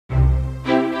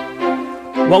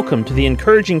Welcome to the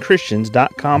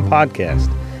encouragingchristians.com podcast.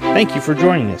 Thank you for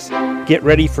joining us. Get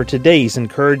ready for today's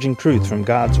encouraging truth from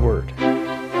God's Word.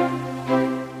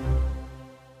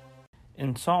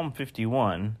 In Psalm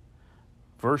 51,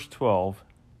 verse 12,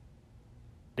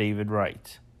 David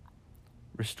writes,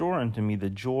 "Restore unto me the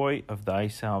joy of thy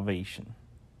salvation.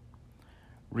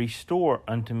 Restore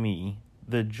unto me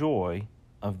the joy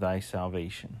of thy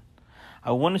salvation."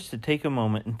 I want us to take a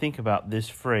moment and think about this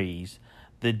phrase,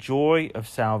 the joy of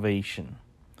salvation.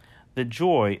 The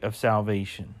joy of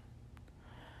salvation.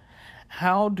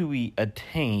 How do we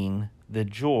attain the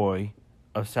joy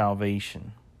of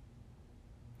salvation?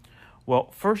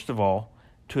 Well, first of all,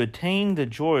 to attain the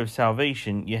joy of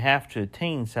salvation, you have to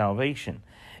attain salvation.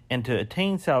 And to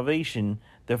attain salvation,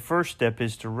 the first step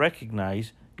is to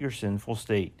recognize your sinful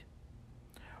state.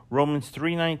 Romans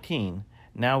 3:19,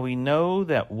 "Now we know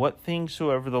that what things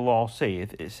soever the law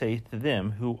saith, it saith to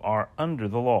them who are under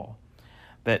the law,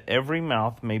 that every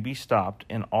mouth may be stopped,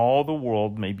 and all the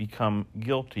world may become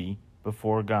guilty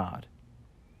before God."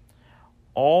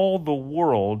 All the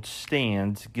world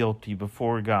stands guilty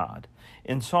before God.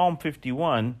 In Psalm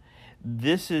 51,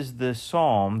 this is the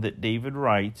psalm that David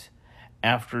writes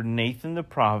after Nathan the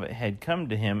prophet had come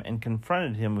to him and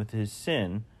confronted him with his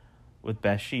sin with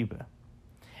Bathsheba.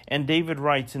 And David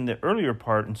writes in the earlier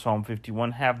part in Psalm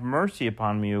 51, "Have mercy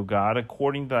upon me, O God,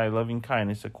 according to thy loving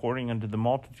kindness, according unto the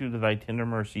multitude of thy tender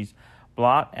mercies.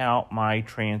 Blot out my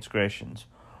transgressions.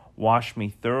 Wash me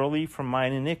thoroughly from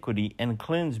mine iniquity, and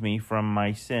cleanse me from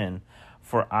my sin.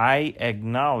 For I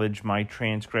acknowledge my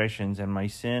transgressions, and my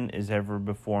sin is ever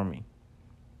before me.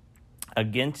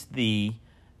 Against thee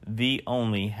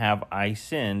only have I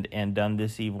sinned, and done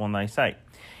this evil in thy sight."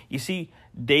 You see,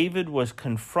 David was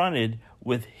confronted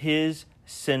with his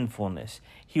sinfulness.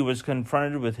 He was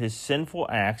confronted with his sinful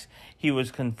acts. He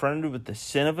was confronted with the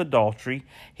sin of adultery.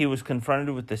 He was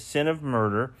confronted with the sin of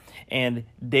murder. And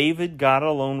David got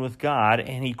alone with God,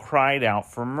 and he cried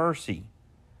out for mercy.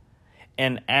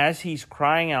 And as he's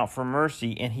crying out for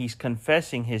mercy and he's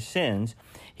confessing his sins,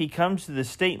 he comes to the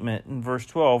statement in verse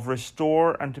 12,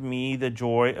 "Restore unto me the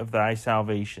joy of thy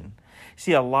salvation."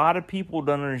 See, a lot of people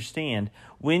don't understand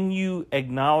when you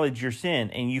acknowledge your sin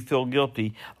and you feel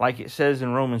guilty, like it says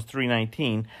in Romans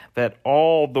 3:19, that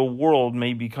all the world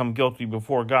may become guilty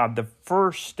before God. The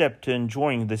first step to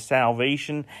enjoying the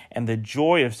salvation and the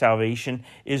joy of salvation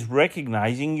is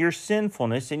recognizing your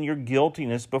sinfulness and your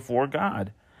guiltiness before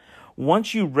God.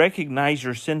 Once you recognize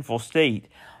your sinful state,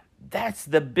 that's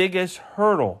the biggest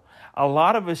hurdle. A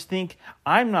lot of us think,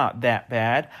 I'm not that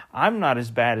bad. I'm not as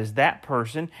bad as that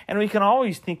person. And we can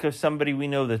always think of somebody we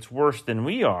know that's worse than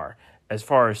we are as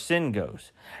far as sin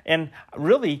goes. And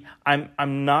really, I'm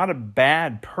not a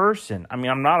bad person. I mean,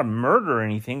 I'm not a murderer or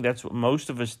anything. That's what most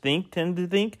of us tend to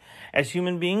think as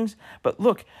human beings. But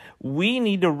look, we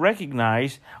need to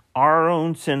recognize our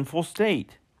own sinful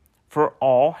state. "For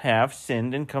all have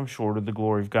sinned and come short of the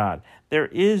glory of God. There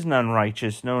is none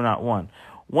righteous, no, not one."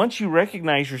 Once you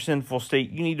recognize your sinful state,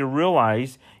 you need to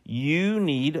realize you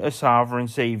need a sovereign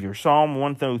Savior. Psalm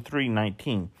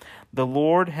 103:19, "The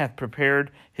Lord hath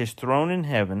prepared his throne in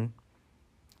heaven,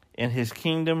 and his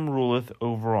kingdom ruleth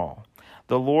over all."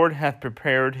 The Lord hath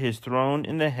prepared his throne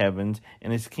in the heavens,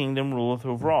 and his kingdom ruleth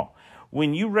over all.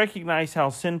 When you recognize how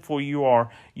sinful you are,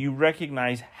 you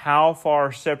recognize how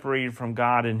far separated from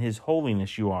God and his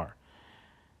holiness you are.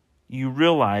 You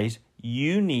realize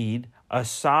you need a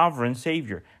sovereign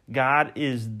Savior. God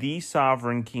is the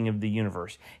sovereign King of the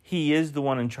universe. He is the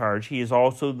one in charge. He is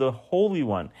also the Holy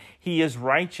One. He is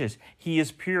righteous. He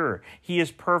is pure. He is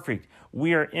perfect.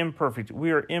 We are imperfect.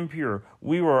 We are impure.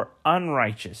 We are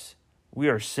unrighteous. We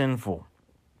are sinful.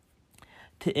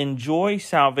 To enjoy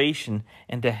salvation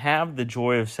and to have the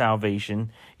joy of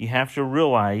salvation, you have to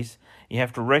recognize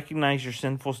your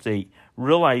sinful state,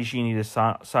 realize you need a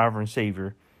sovereign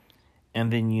Savior,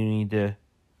 and then you need to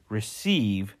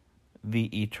receive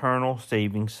the eternal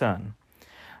saving Son.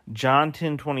 John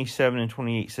 10:27 and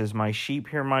 28 says, "My sheep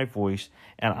hear my voice,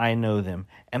 and I know them,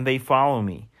 and they follow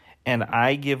me. And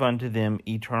I give unto them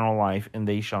eternal life, and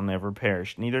they shall never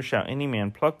perish, neither shall any man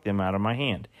pluck them out of my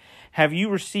hand." Have you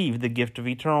received the gift of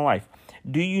eternal life?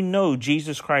 Do you know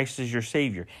Jesus Christ is your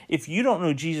Savior? If you don't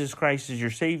know Jesus Christ is your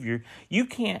Savior, you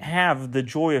can't have the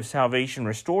joy of salvation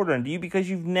restored unto you because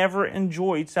you've never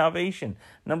enjoyed salvation.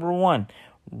 Number one,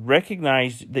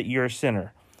 recognize that you're a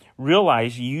sinner.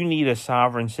 Realize you need a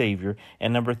sovereign Savior.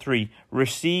 And number three,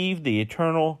 receive the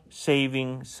eternal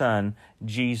saving Son,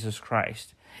 Jesus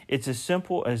Christ. It's as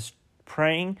simple as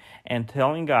praying and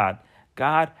telling God,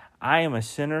 "God, I am a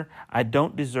sinner. I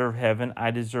don't deserve heaven. I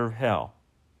deserve hell.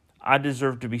 I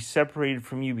deserve to be separated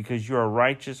from you because you are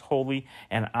righteous, holy,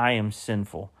 and I am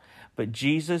sinful. But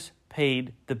Jesus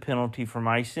paid the penalty for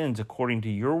my sins according to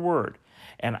your word.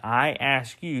 And I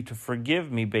ask you to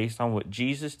forgive me based on what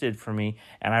Jesus did for me,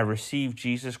 and I receive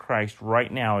Jesus Christ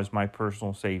right now as my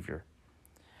personal Savior.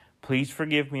 Please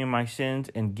forgive me of my sins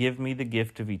and give me the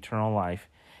gift of eternal life.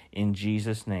 In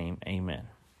Jesus' name, amen.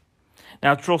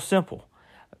 Now, it's real simple.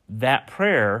 That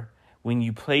prayer, when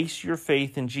you place your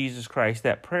faith in Jesus Christ,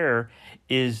 that prayer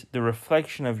is the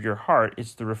reflection of your heart.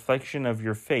 It's the reflection of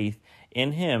your faith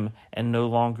in Him and no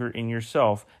longer in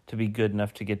yourself to be good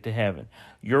enough to get to heaven.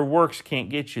 Your works can't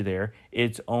get you there.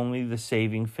 It's only the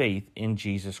saving faith in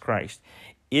Jesus Christ.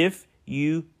 If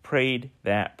you prayed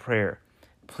that prayer,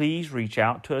 please reach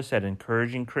out to us at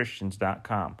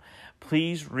encouragingchristians.com.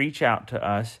 Please reach out to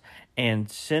us and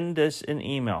send us an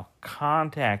email.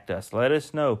 Contact us. Let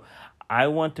us know. I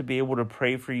want to be able to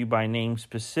pray for you by name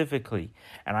specifically,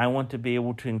 and I want to be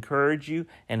able to encourage you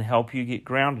and help you get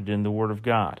grounded in the Word of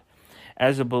God.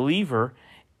 As a believer,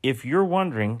 if you're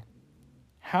wondering,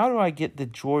 how do I get the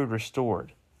joy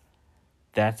restored?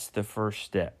 That's the first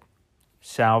step.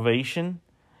 Salvation,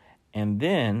 and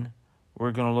then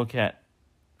we're going to look at,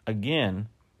 again,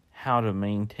 how to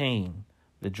maintain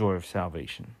the joy of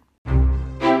salvation.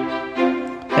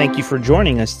 Thank you for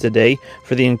joining us today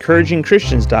for the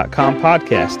EncouragingChristians.com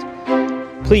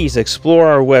podcast. Please explore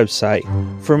our website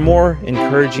for more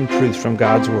encouraging truths from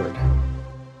God's Word.